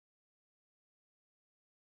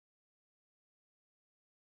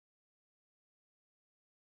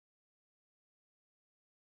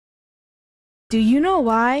Do you know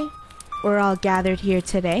why we're all gathered here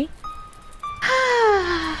today?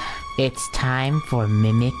 It's time for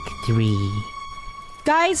Mimic 3.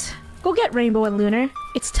 Guys, go get Rainbow and Lunar.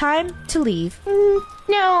 It's time to leave.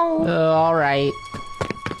 No. Alright.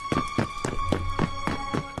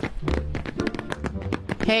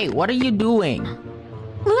 Hey, what are you doing?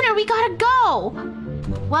 Lunar, we gotta go.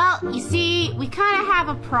 Well, you see, we kind of have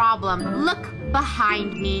a problem. Look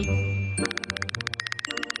behind me.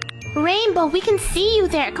 Rainbow, we can see you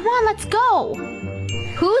there. Come on, let's go.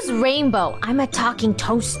 Who's Rainbow? I'm a talking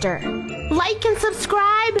toaster. Like and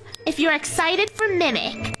subscribe if you're excited for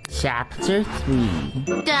Mimic. Chapter 3.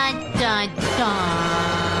 Dun, dun, dun.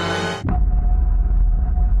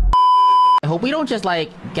 I hope we don't just, like,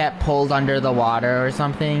 get pulled under the water or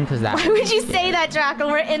something, because that... Why would you say that, Draco?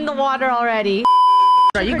 We're in the water already.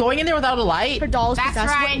 Are you going in there without a light? Her doll's That's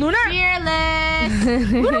possessed. right, Lunar!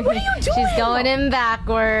 fearless. Lunar, what are you doing? She's going in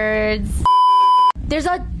backwards. There's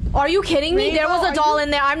a... Are you kidding me? Rainbow, there was a doll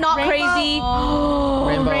in there. I'm not crazy.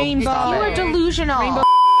 Rainbow. Rainbow. Stop You it. are delusional. Rainbow.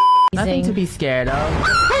 Nothing to be scared of.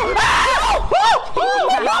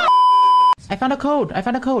 I found a code. I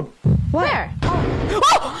found a code. Where?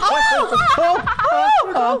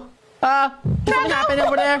 Something happened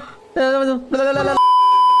over there.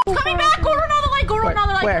 Coming back. Go to another light. Go to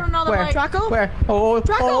another light. Go to another light. Draco? Where? Oh,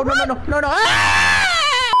 Draco, oh, no, run! no, no, no, no.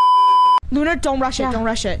 Ah! Lunar, don't rush it. Don't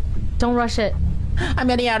rush it. Don't rush it. I'm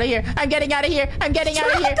getting out of here. I'm getting out of here. I'm getting out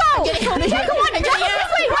of here. Draco! I'm getting out of here. Draco, come on, I'm getting out.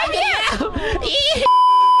 Draco, I'm getting out.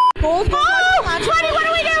 Gold. Oh, 20, what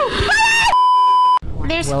do we do?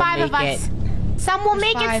 There's We'll 5 of make us. Some will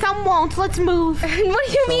make it, some won't. Let's move. What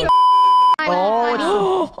do you mean?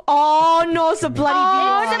 Oh, Oh no, it's a bloody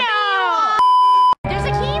Oh, beast. no. There's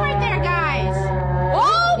a key right there, guys.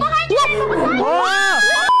 Oh, behind you. whoa.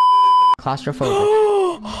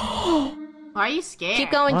 Claustrophobic. Are you scared? Keep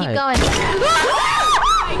going, keep What? going.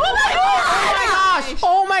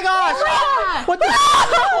 Oh my gosh! What the?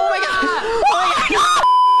 Oh my gosh! Oh my gosh!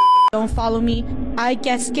 Don't follow me. I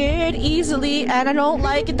get scared easily, and I don't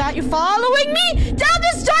like it that you're following me down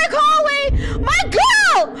this dark hallway. My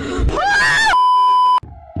girl!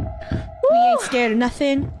 We ain't scared of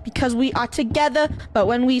nothing because we are together. But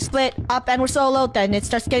when we split up and we're solo, then it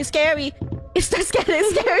starts getting scary. It starts getting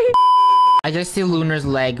scary. I just see Lunar's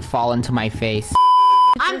leg fall into my face.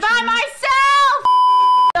 I'm by myself.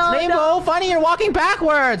 Rainbow, funny, you're walking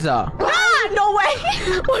backwards. Ah, no way!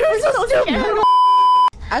 What are we supposed to do?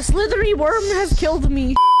 A slithery worm has killed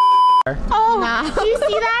me. Oh, do you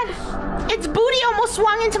see that? Its booty almost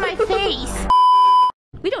swung into my face.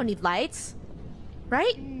 We don't need lights,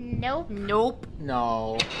 right? Nope.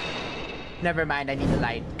 No. Never mind, I need a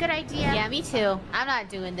light. Good idea. Yeah, me too. I'm not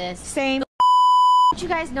doing this. Same. Don't you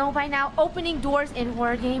guys know by now, opening doors in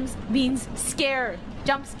horror games means scare.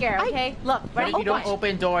 Jump scare, okay? Look, ready? If you don't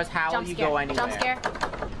open doors, how will you go anywhere? Jump scare.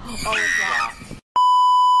 Oh, it's locked.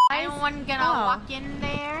 Anyone gonna walk in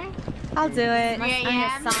there? I'll do it. 3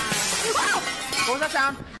 a.m. What was that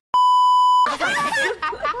sound?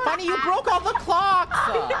 Funny, you broke all the clocks.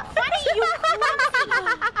 Funny, you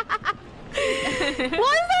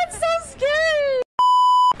Why is that so scary?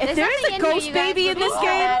 If there is a ghost baby in this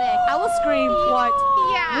game, I will scream. What?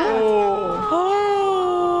 Yeah. Oh.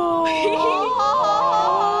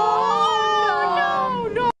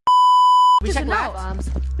 No. We There's a check note. that.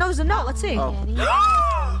 No, there's a note. Let's see. Oh.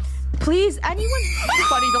 Please, anyone?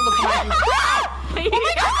 Funny, don't look behind you. Oh my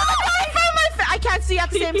God! I can't see at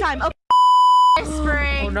the same time. Okay.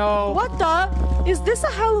 Whispering. Oh no. What the? Is this a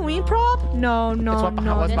Halloween prop? No. It's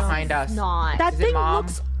what's behind us. Not. That Is it thing Mom?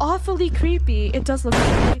 looks awfully creepy. It does look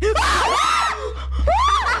creepy.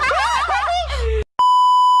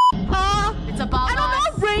 It's above I don't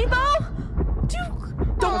us. know, Rainbow?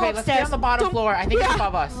 Don't go Okay, let's upstairs. get on the bottom floor. I think it's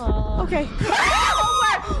above us. Okay.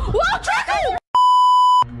 Whoa, Draco!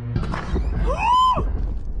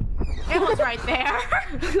 It was right there.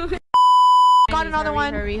 Got another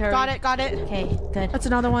one. Hurry. Got it. Okay, good. That's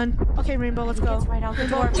another one. Okay, Rainbow, let's go. It's right out the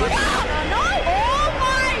door. No! Oh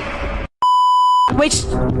my! Wait,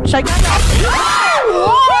 should I grab that?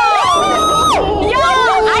 Yo,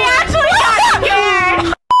 I actually got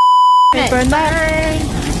scared. Okay, burn that.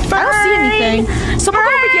 I don't see anything. Someone go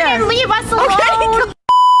over here. Leave us alone.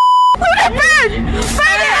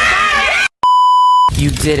 You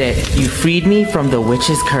did it. You freed me from the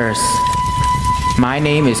witch's curse. My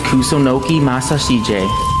name is Kusonoki Masashige.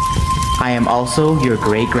 I am also your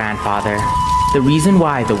great-grandfather. The reason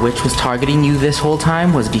why the witch was targeting you this whole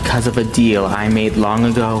time was because of a deal I made long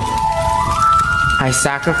ago. I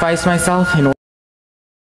sacrificed myself in order